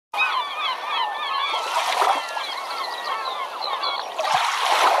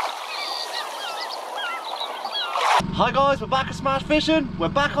Hi guys, we're back at Smash Fishing. We're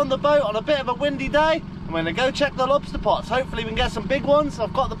back on the boat on a bit of a windy day. I'm going to go check the lobster pots. Hopefully we can get some big ones.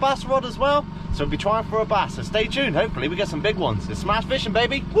 I've got the bass rod as well, so we'll be trying for a bass. So stay tuned, hopefully we get some big ones. It's Smash Fishing,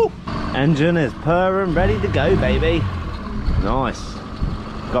 baby. Woo! Engine is purring, ready to go, baby. Nice.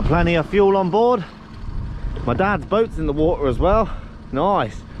 Got plenty of fuel on board. My dad's boat's in the water as well.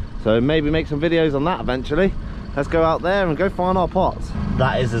 Nice. So maybe make some videos on that eventually. Let's go out there and go find our pots.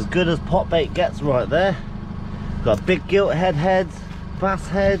 That is as good as pot bait gets right there. Got big gilt heads, bass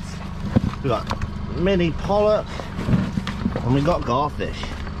heads, we got mini pollock, and we got garfish.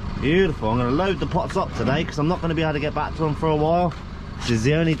 Beautiful. I'm going to load the pots up today because I'm not going to be able to get back to them for a while. This is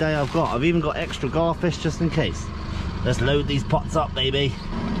the only day I've got. I've even got extra garfish just in case. Let's load these pots up, baby.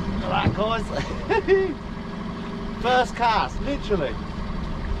 Look at that, guys. First cast, literally.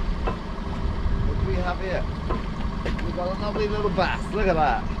 What do we have here? We've got a lovely little bass. Look at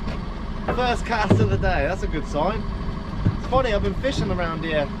that. First cast of the day. That's a good sign. It's funny, I've been fishing around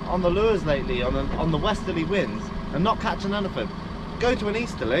here on the lures lately on the westerly winds and not catching anything. Go to an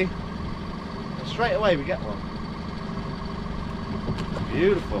easterly and straight away we get one.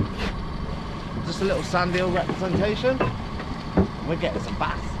 Beautiful. Just a little sand eel representation. We're getting some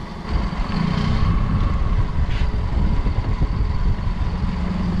bass.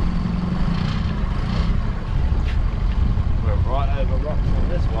 We're right over rocks on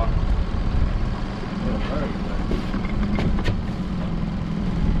this one.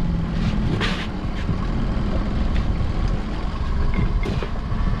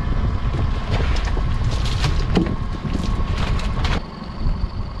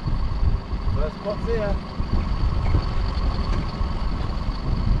 First spot's here.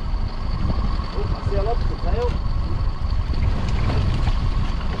 Oh, I see a lobster tail.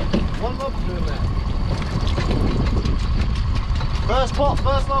 One lobster in there. First pot,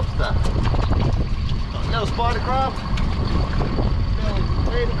 first lobster. Got a little spider crab. Little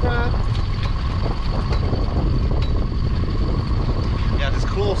lady crab. Yeah, his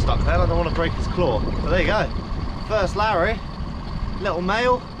claw stuck there. I don't want to break his claw. But there you go. First Larry. Little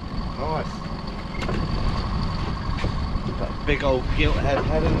male. Nice. Got a big old gilt head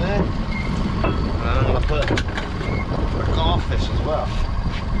in there. And I'm going to put a garfish as well.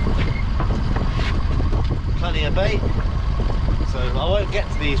 Plenty of bait. So I won't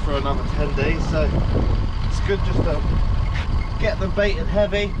get to these for another 10 days, so it's good just to get them baited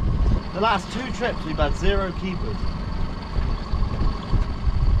heavy. The last 2 trips we've had 0 keepers.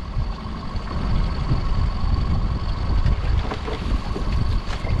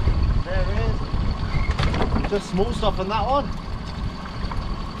 There it is. Just small stuff on that one.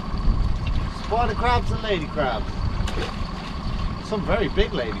 Spider crabs and lady crabs. Some very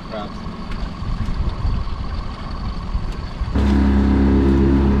big lady crabs.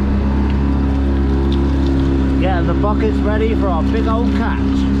 Getting the buckets ready for our big old catch.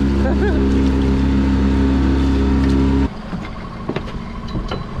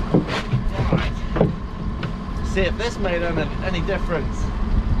 Right. See if this made any difference.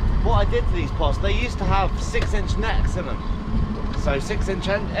 What I did to these pots, they used to have 6-inch necks in them. So 6-inch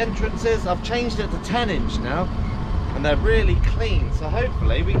entrances, I've changed it to 10-inch now. And they're really clean, so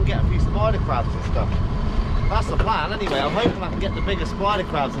hopefully we can get a few spider crabs and stuff. That's the plan anyway. I'm hoping I can get the bigger spider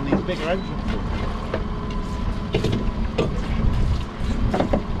crabs in these bigger entrances.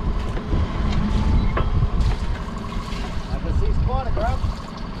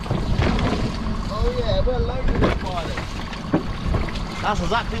 Oh yeah, we're loaded with spiders. That's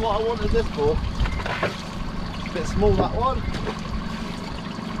exactly what I wanted this for. A bit small, that one.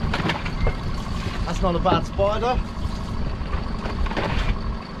 That's not a bad spider.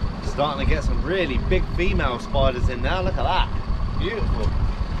 Starting to get some really big female spiders in now. Look at that. Beautiful.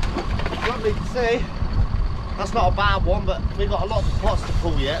 Lovely to see. That's not a bad one, but we've got a lot of pots to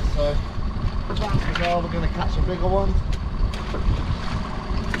pull yet, so chances are we're going to catch some bigger ones.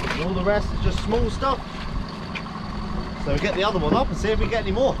 All the rest is just small stuff. So we get the other one up and see if we get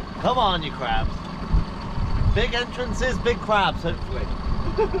any more. Come on, you crabs. Big entrances, big crabs, hopefully.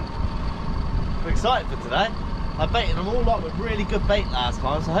 We're excited for today. I baited them all up with really good bait last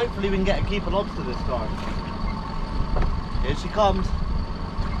time, so hopefully we can get a keeper lobster this time. Here she comes.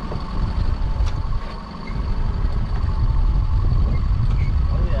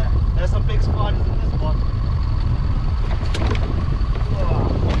 Oh yeah, there's some big spiders in this one.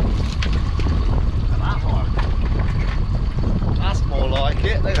 That's more like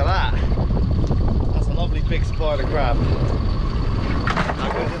it, look at that. That's a lovely big spider crab.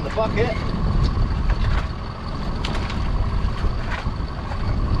 That goes in the bucket.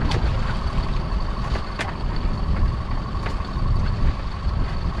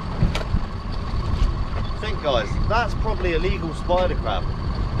 guys, that probably a legal spider crab.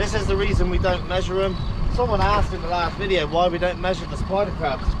 This is the reason we don't measure them. Someone asked in the last video why we don't measure the spider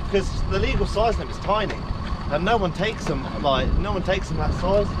crabs, because the legal size limit is tiny, and no one takes them that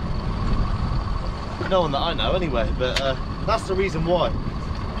size. No one that I know anyway, but that's the reason why.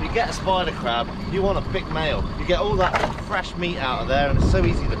 If you get a spider crab, you want a big male. You get all that fresh meat out of there, and it's so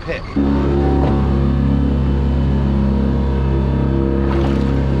easy to pick.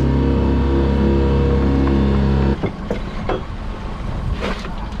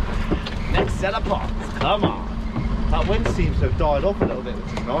 Next set of pots, come on. That wind seems to have died off a little bit,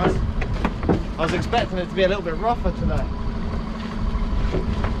 which is nice. I was expecting it to be a little bit rougher today.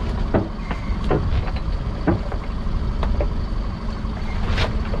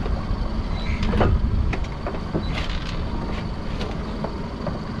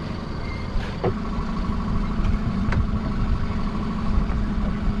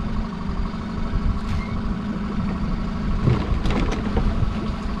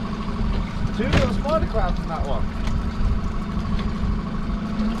 Two little spider crabs in that one.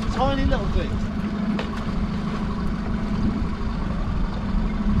 Tiny little things.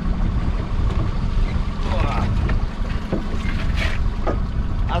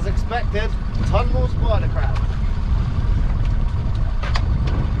 As expected, a ton more spider crabs.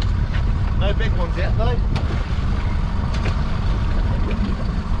 No big ones yet though.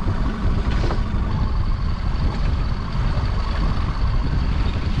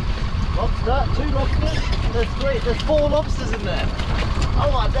 Lobster, 2 lobsters, there's 4 lobsters in there. Oh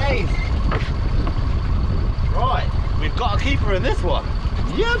my days. Right, we've got a keeper in this one.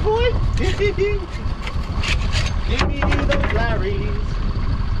 Yeah boy. Give me those Larrys.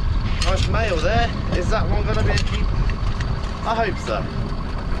 Nice male there. Is that one going to be a keeper? I hope so.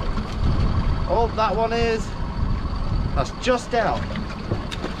 Oh, that one is. That's just out.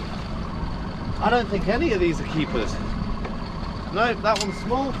 I don't think any of these are keepers. No, that one's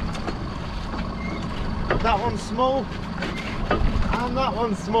small. That one's small. And that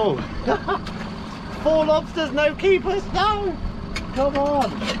one's small. 4 lobsters, no keepers. No! Come on.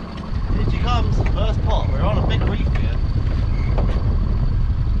 Here she comes. First pot. We're on a big reef here.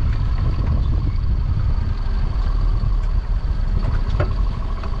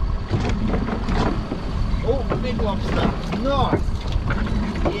 Oh, big lobster. Nice.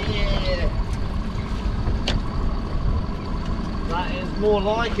 Yeah. That is more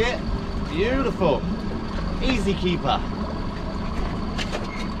like it. Beautiful. Easy keeper.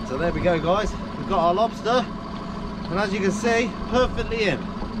 So there we go guys, we've got our lobster, and as you can see, perfectly in.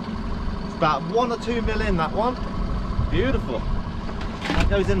 It's about 1 or 2 mil in, that one. Beautiful. That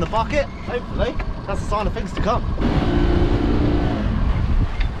goes in the bucket, hopefully. That's a sign of things to come.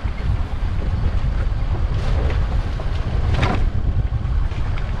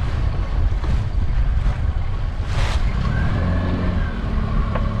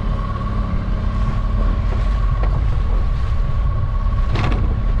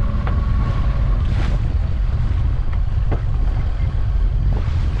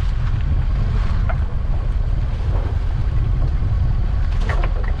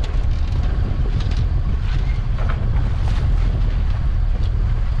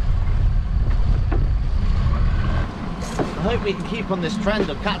 I hope we can keep on this trend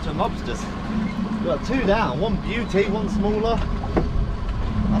of catching lobsters. We've got 2 down, 1 beauty, 1 smaller.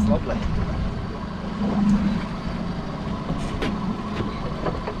 That's lovely.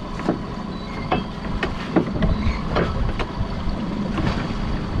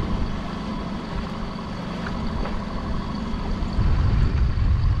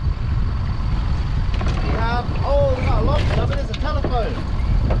 We have, oh, we've got a lobster, but it's a telephone.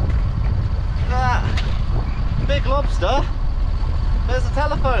 Ah, big lobster. There's a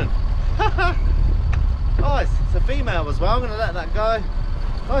telephone. Nice. It's a female as well. I'm going to let that go.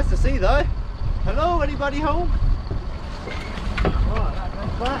 Nice to see though. Hello, anybody home? Right, that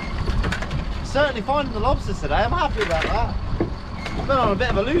goes back. Certainly finding the lobsters today. I'm happy about that. I've been on a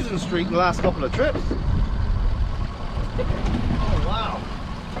bit of a losing streak the last couple of trips. Oh wow.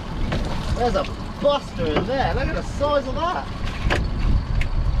 There's a buster in there. Look at the size of that.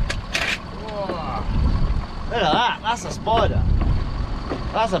 Whoa. Look at that. That's a spider.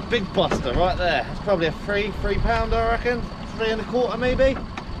 That's a big buster right there. It's probably a 3 pounder, I reckon. 3 1/4 maybe.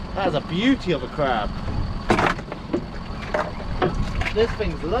 That is a beauty of a crab. This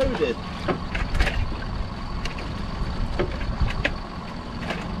thing's loaded.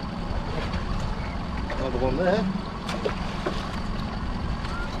 Another one there.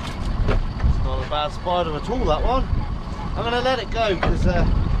 It's not a bad spider at all, that one. I'm going to let it go because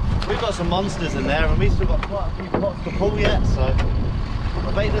we've got some monsters in there and we've still got quite a few pots to pull yet, so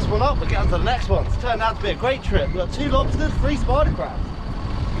I'll bait this one up, we'll get on to the next one. It's turned out to be a great trip. We've got 2 lobsters, 3 spider crabs.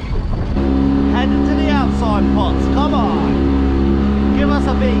 Heading to the outside pots, come on! Give us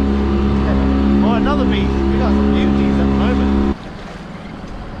a beat. Or another beat. We got some beauties at the moment.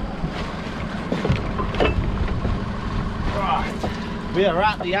 Right, we are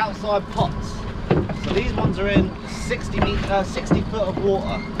at the outside pots. So these ones are in 60 foot of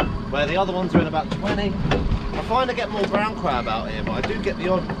water, where the other ones are in about 20. I find I get more brown crab out here, but I do get the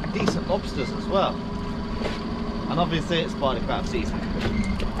odd decent lobsters as well. And obviously it's spider crab season.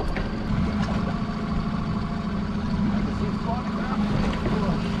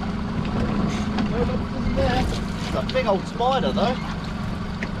 No lobsters in there. It's a big old spider though.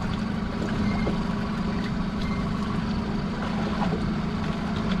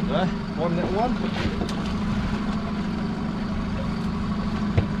 There, one little one.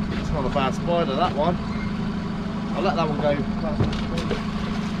 It's not a bad spider, that one. I'll let that one go.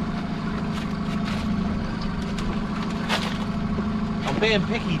 I'm being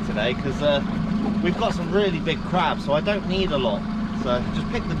picky today because we've got some really big crabs, so I don't need a lot. So just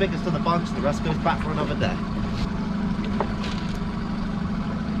pick the biggest of the bunch, the rest goes back for another day.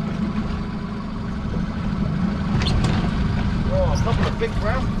 Oh, a couple of big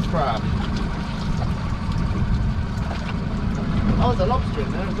brown crab. Oh, there's a lobster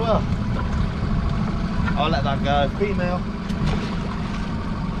in there as well. I'll let that go. Female.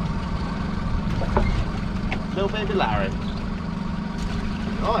 Little baby Larry.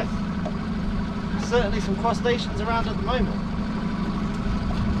 Nice. Certainly some crustaceans around at the moment.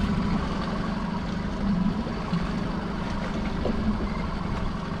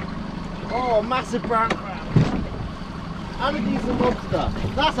 Oh, massive brown crab. And a decent lobster.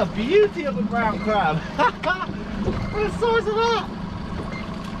 That's a beauty of a brown crab. What the size of that?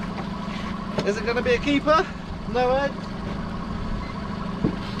 Is it going to be a keeper? No egg.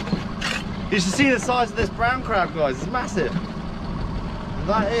 You should see the size of this brown crab, guys. It's massive. And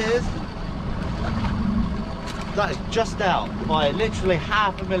that is just out by literally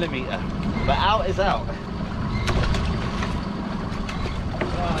 ½ millimetre. But out is out.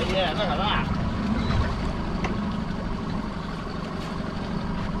 Oh yeah, look at that.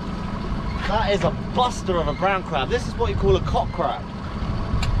 That is a buster of a brown crab. This is what you call a cock crab.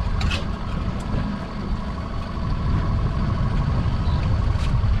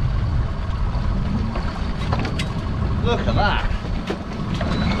 Look at that.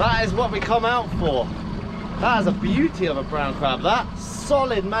 That is what we come out for. That is a beauty of a brown crab. That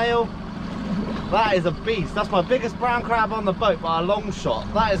solid male. That is a beast. That's my biggest brown crab on the boat by a long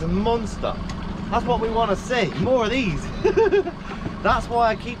shot. That is a monster. That's what we want to see. More of these. That's why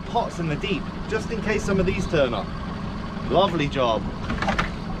I keep pots in the deep, just in case some of these turn up. Lovely job.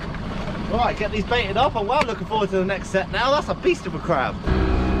 Right, get these baited up. I'm well looking forward to the next set now. That's a beast of a crab.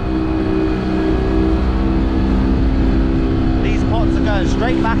 These pots are going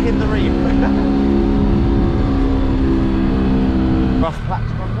straight back in the reef. Rough patch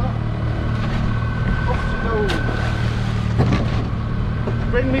comes up. Off she goes.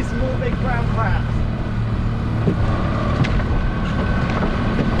 Bring me some more big brown crabs.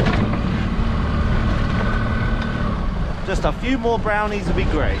 Just a few more brownies would be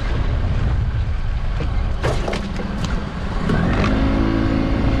great.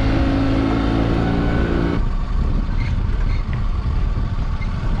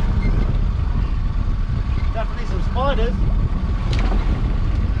 Definitely some spiders.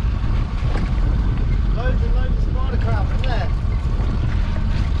 Loads and loads of spider crabs in there.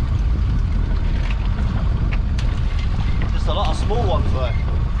 Just a lot of small ones though.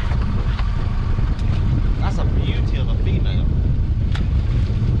 That's a beauty of a female.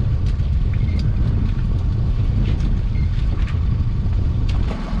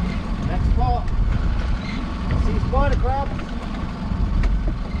 Next pot. I see spider crab.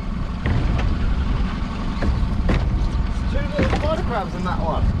 There's 2 little spider crabs in that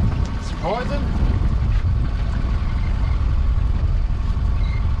one. Surprising.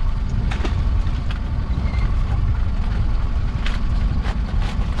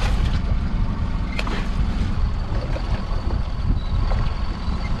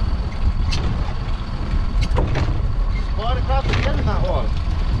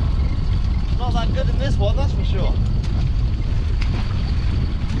 Not that good in this one, that's for sure.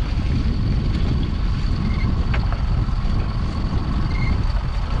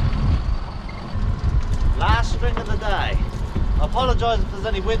 Last string of the day. I apologise if there's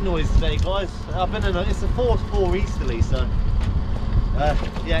any wind noise today, guys. I've been in it's a 4-4 easterly, so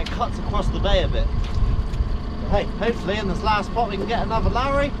yeah, it cuts across the bay a bit. But hey, hopefully in this last pot we can get another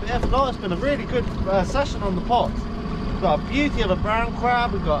Larry. But if not, it's been a really good session on the pot. We've got a beauty of a brown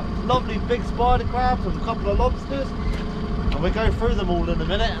crab, we've got lovely big spider crabs and a couple of lobsters. And we'll go through them all in a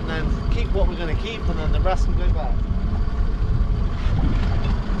minute and then keep what we're going to keep and then the rest can go back.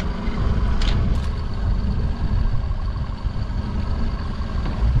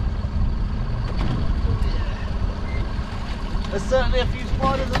 There's certainly a few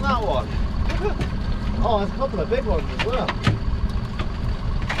spiders in that one. Oh, there's a couple of big ones as well.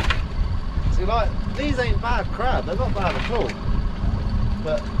 See, like, these ain't bad crab, they're not bad at all.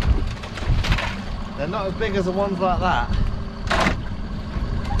 But they're not as big as the ones like that.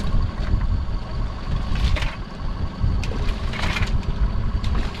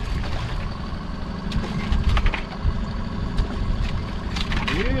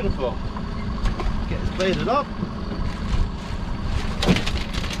 Beautiful. Get this baited up.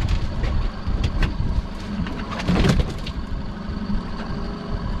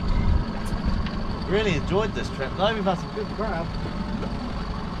 Really enjoyed this trip though, we've had some good crab.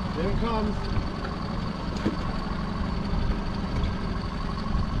 Here it comes.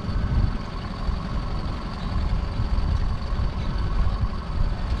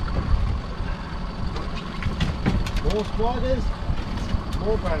 More spiders,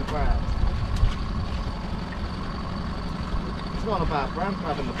 more brown crabs. It's not a bad brown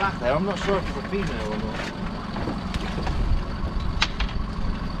crab in the back there, I'm not sure if it's a female or not.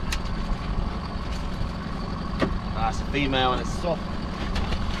 That's a female and it's soft.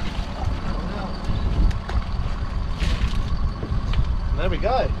 There we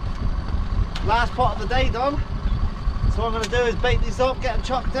go. Last pot of the day done. So what I'm going to do is bait these up, get them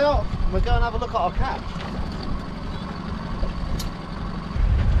chucked out, and we'll go and have a look at our catch.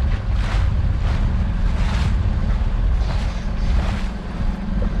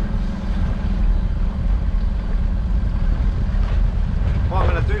 What I'm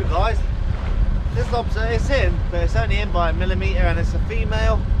going to do, guys, this lobster is in, but it's only in by 1mm and it's a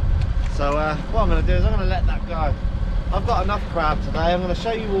female. So what I'm going to do is I'm going to let that go. I've got enough crab today. I'm going to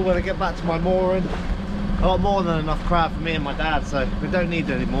show you all when I get back to my mooring. I've got more than enough crab for me and my dad, so we don't need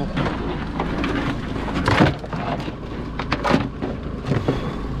any more.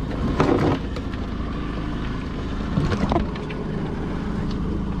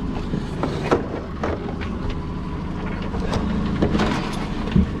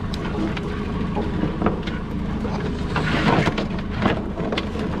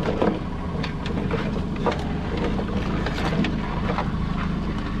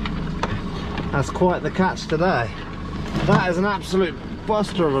 That's quite the catch today. That is an absolute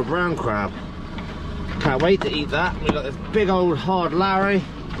buster of a brown crab. Can't wait to eat that. We've got this big old hard Larry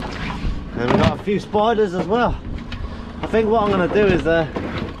and we've got a few spiders as well. I think what I'm going to do is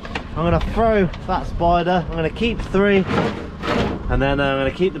I'm going to throw that spider, I'm going to keep 3 and then I'm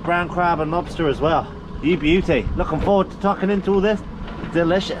going to keep the brown crab and lobster as well. You beauty. Looking forward to tucking into all this.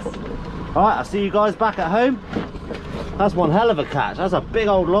 Delicious. Alright, I'll see you guys back at home. That's one hell of a catch. That's a big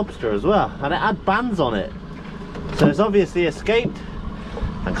old lobster as well, and it had bands on it, so it's obviously escaped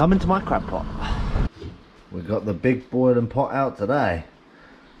and come into my crab pot. We've got the big boiling pot out today,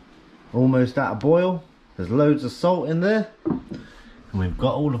 almost at a boil. There's loads of salt in there and we've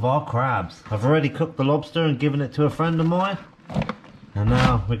got all of our crabs. I've already cooked the lobster and given it to a friend of mine, and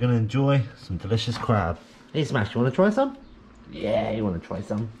now we're going to enjoy some delicious crab. Hey Smash, you want to try some? Yeah, you want to try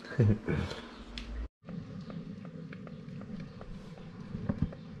some?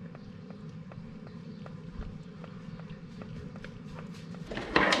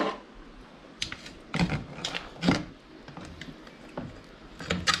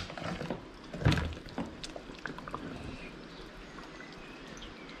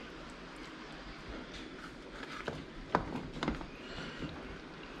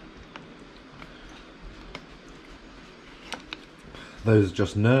 Those are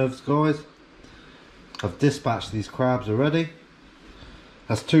just nerves, guys. I've dispatched these crabs already.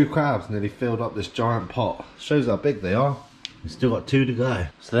 That's 2 crabs nearly filled up this giant pot. Shows how big they are. We've still got 2 to go.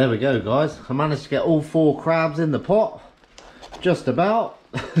 So there we go, guys. I managed to get all 4 crabs in the pot. Just about.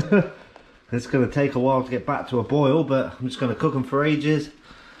 It's going to take a while to get back to a boil, but I'm just going to cook them for ages.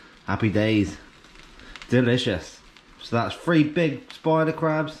 Happy days. Delicious. So that's 3 big spider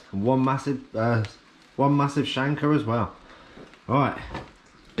crabs and one massive shanker as well. Alright,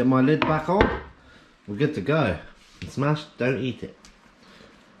 get my lid back on, we're good to go. And Smash, don't eat it.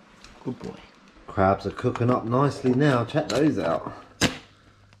 Good boy. Crabs are cooking up nicely now, check those out.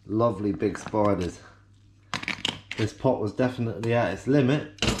 Lovely big spiders. This pot was definitely at its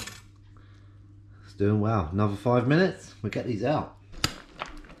limit. It's doing well. Another 5 minutes, we'll get these out.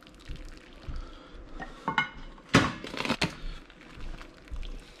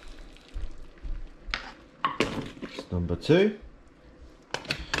 Number 2.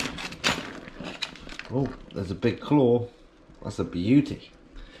 Oh, there's a big claw. That's a beauty.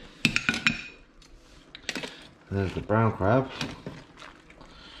 There's the brown crab.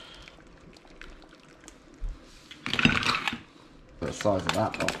 The size of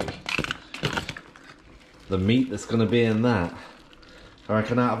that puppy. The meat that's going to be in that. I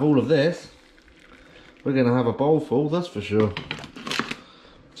reckon out of all of this, we're going to have a bowl full, that's for sure.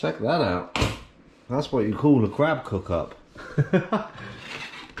 Check that out. That's what you call a crab cook-up. And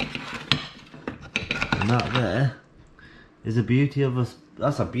that there is a beauty of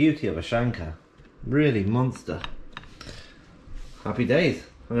that's a beauty of a shanker. Really monster. Happy days.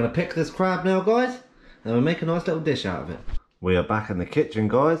 I'm going to pick this crab now, guys, and we'll make a nice little dish out of it. We are back in the kitchen,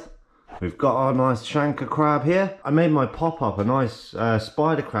 guys. We've got our nice shanker crab here. I made my pop-up a nice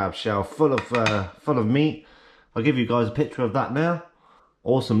spider crab shell full of meat. I'll give you guys a picture of that now.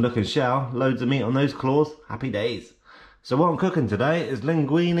 Awesome looking shell, loads of meat on those claws. Happy days. So what I'm cooking today is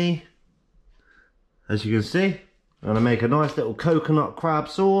linguine. As you can see, I'm going to make a nice little coconut crab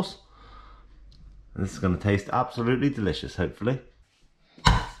sauce. And this is going to taste absolutely delicious, hopefully.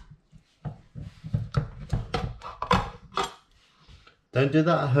 Don't do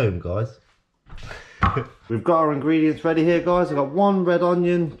that at home, guys. We've got our ingredients ready here, guys. I've got 1 red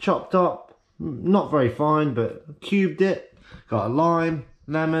onion chopped up, not very fine, but cubed it. Got a lime,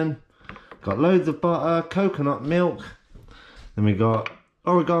 lemon, got loads of butter, coconut milk. Then we got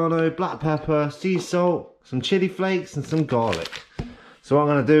oregano, black pepper, sea salt, some chili flakes and some garlic. So what I'm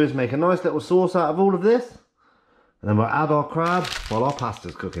going to do is make a nice little sauce out of all of this. And then we'll add our crab while our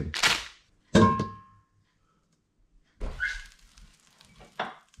pasta's cooking.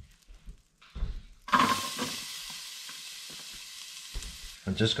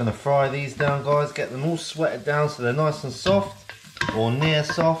 I'm just going to fry these down, guys, get them all sweated down so they're nice and soft, or near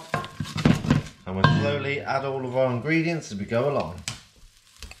soft. And we'll slowly add all of our ingredients as we go along.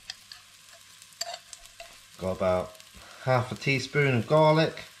 Got about half a teaspoon of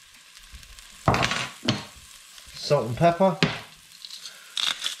garlic, salt and pepper,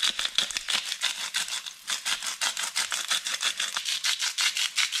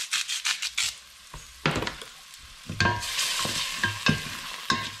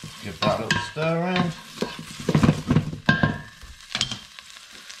 give that a little stir around.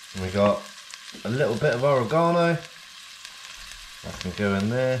 And we got a little bit of oregano, that can go in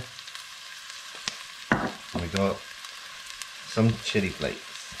there. And we got some chili flakes.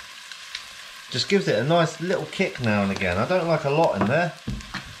 Just gives it a nice little kick now and again. I don't like a lot in there,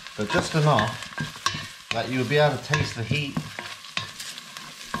 but just enough that you'll be able to taste the heat.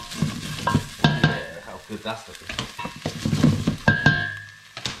 Yeah, how good that's looking.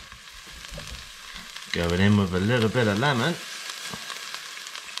 Going in with a little bit of lemon.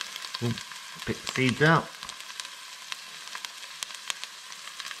 Ooh, pick the seeds out.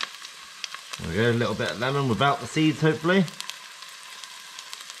 There we go, a little bit of lemon without the seeds, hopefully.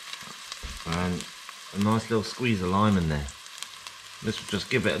 And a nice little squeeze of lime in there. This will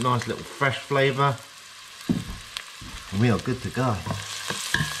just give it a nice little fresh flavour. And we are good to go.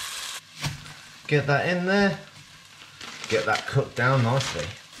 Get that in there. Get that cooked down nicely.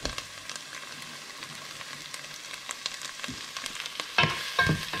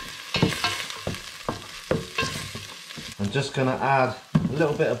 I'm just going to add a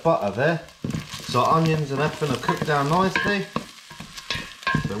little bit of butter there. So our onions and everything are cooked down nicely.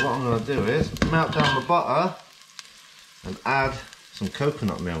 So what I'm going to do is melt down the butter and add some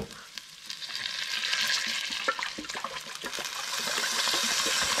coconut milk.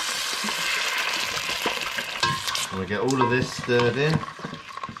 And we get all of this stirred in,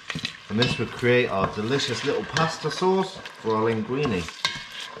 and this will create our delicious little pasta sauce for our linguine.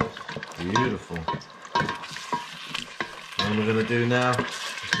 Beautiful. And what we're going to do now is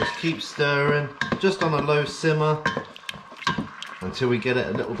just keep stirring, just on a low simmer, until we get it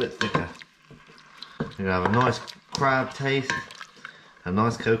a little bit thicker. You have a nice crab taste, a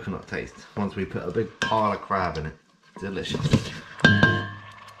nice coconut taste, once we put a big pile of crab in it. Delicious.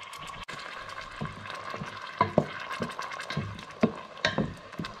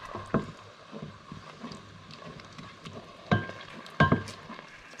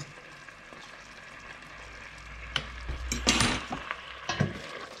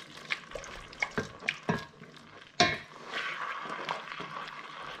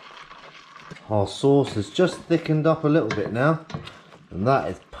 Our sauce has just thickened up a little bit now, and that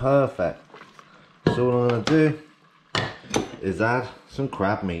is perfect. So what I'm going to do is add some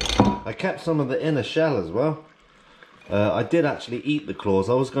crab meat. I kept some of the inner shell as well. I did actually eat the claws.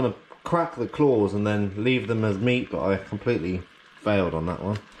 I was going to crack the claws and then leave them as meat, but I completely failed on that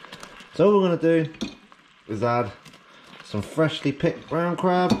one. So what we're going to do is add some freshly picked brown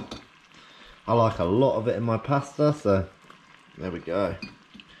crab. I like a lot of it in my pasta, so there we go.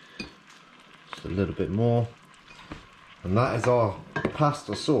 Just a little bit more. And that is our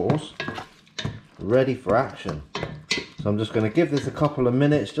pasta sauce ready for action. So I'm just going to give this a couple of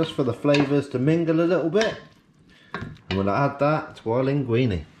minutes just for the flavours to mingle a little bit. I'm going to add that to our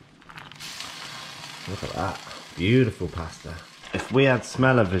linguine. Look at that. Beautiful pasta. If we had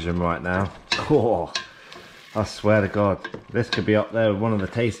smell-o-vision right now, oh, I swear to God, this could be up there with one of the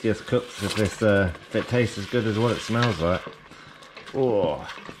tastiest cooks if it tastes as good as what it smells like. Oh.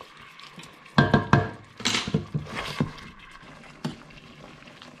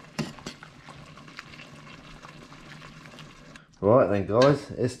 Right then guys,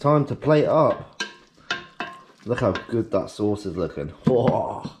 it's time to plate up. Look how good that sauce is looking.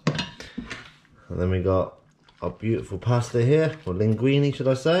 Oh. And then we got our beautiful pasta here, or linguine should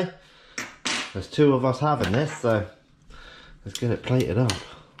I say. There's two of us having this, so let's get it plated up.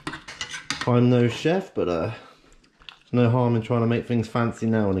 I'm no chef, but there's no harm in trying to make things fancy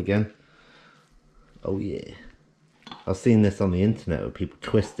now and again. Oh yeah. I've seen this on the internet where people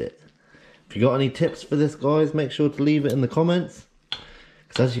twist it. If you got any tips for this guys, make sure to leave it in the comments.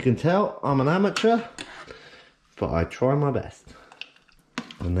 Because as you can tell, I'm an amateur, but I try my best.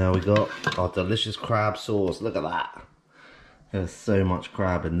 And now we got our delicious crab sauce. Look at that. There's so much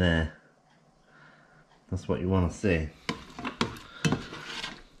crab in there. That's what you want to see.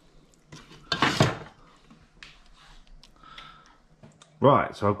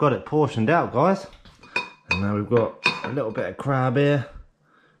 Right, so I've got it portioned out guys. And now we've got a little bit of crab here.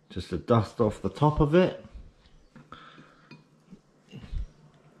 Just to dust off the top of it.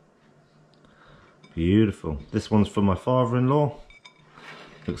 Beautiful. This one's for my father-in-law.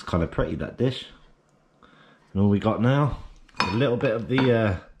 Looks kind of pretty, that dish. And all we got now, a little bit of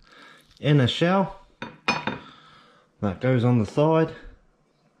the inner shell. That goes on the side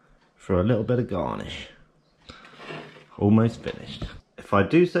for a little bit of garnish. Almost finished. If I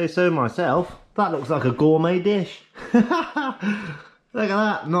do say so myself, that looks like a gourmet dish. Look at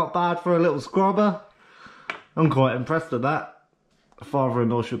that, not bad for a little scrubber. I'm quite impressed with that.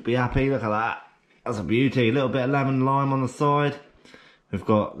 Father-in-law should be happy, look at that. That's a beauty, a little bit of lemon and lime on the side. We've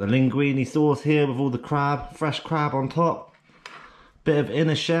got the linguine sauce here with all the crab, fresh crab on top. Bit of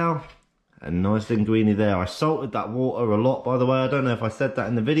inner shell, and nice linguine there. I salted that water a lot by the way, I don't know if I said that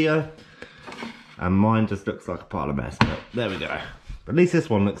in the video. And mine just looks like a pile of mess, but there we go. But at least this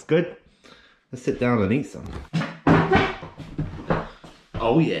one looks good. Let's sit down and eat some.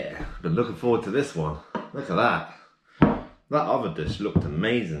 Oh yeah, been looking forward to this one. Look at that. That other dish looked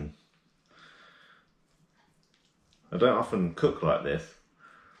amazing. I don't often cook like this,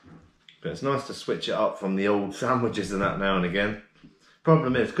 but it's nice to switch it up from the old sandwiches and that now and again.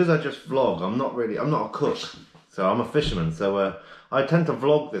 Problem is, because I just vlog, I'm not a cook, so I'm a fisherman, so I tend to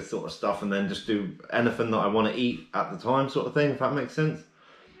vlog this sort of stuff and then just do anything that I want to eat at the time sort of thing, if that makes sense.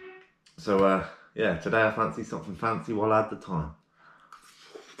 So yeah, today I fancy something fancy while I had the time.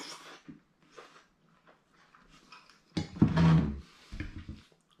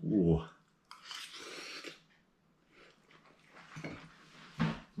 Ooh.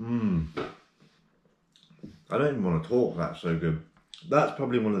 I don't even want to talk, that's so good. That's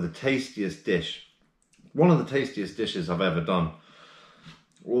probably one of the tastiest dishes I've ever done.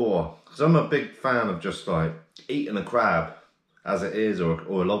 Oh, because I'm a big fan of just like eating a crab as it is, or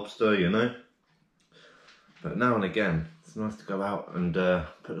a lobster, you know. But now and again, it's nice to go out and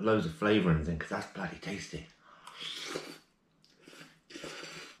put loads of flavourings in, because that's bloody tasty.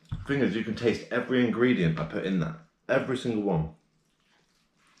 The thing is, you can taste every ingredient I put in that. Every single one.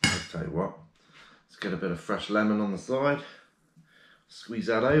 I'll tell you what. Let's get a bit of fresh lemon on the side. Squeeze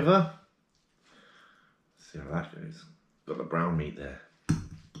that over. See how that goes. Got the brown meat there.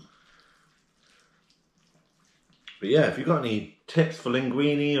 But yeah, if you've got any tips for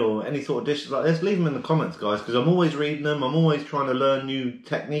linguine or any sort of dishes like this, leave them in the comments, guys, because I'm always reading them. I'm always trying to learn new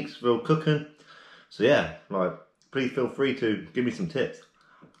techniques for cooking. So yeah, like, please feel free to give me some tips.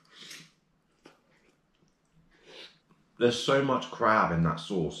 There's so much crab in that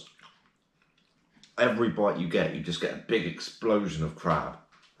sauce. Every bite you just get a big explosion of crab.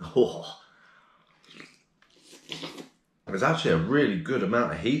 Oh. There's actually a really good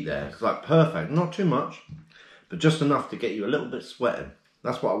amount of heat there. It's like perfect, not too much, but just enough to get you a little bit sweating.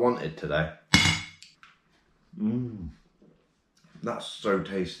 That's what I wanted today. That's so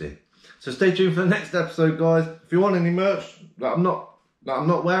tasty. So stay tuned for the next episode, guys. If you want any merch that I'm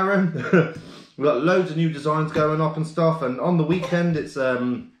not wearing, we've got loads of new designs going up and stuff. And on the weekend,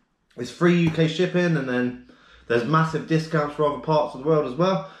 it's free UK shipping, and then there's massive discounts for other parts of the world as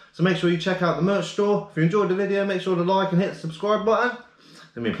well. So make sure you check out the merch store. If you enjoyed the video, make sure to like and hit the subscribe button.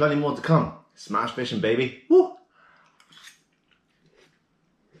 There'll be plenty more to come. Smash fishing, baby. Woo!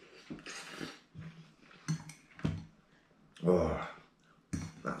 Oh,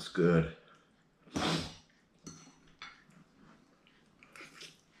 that's good.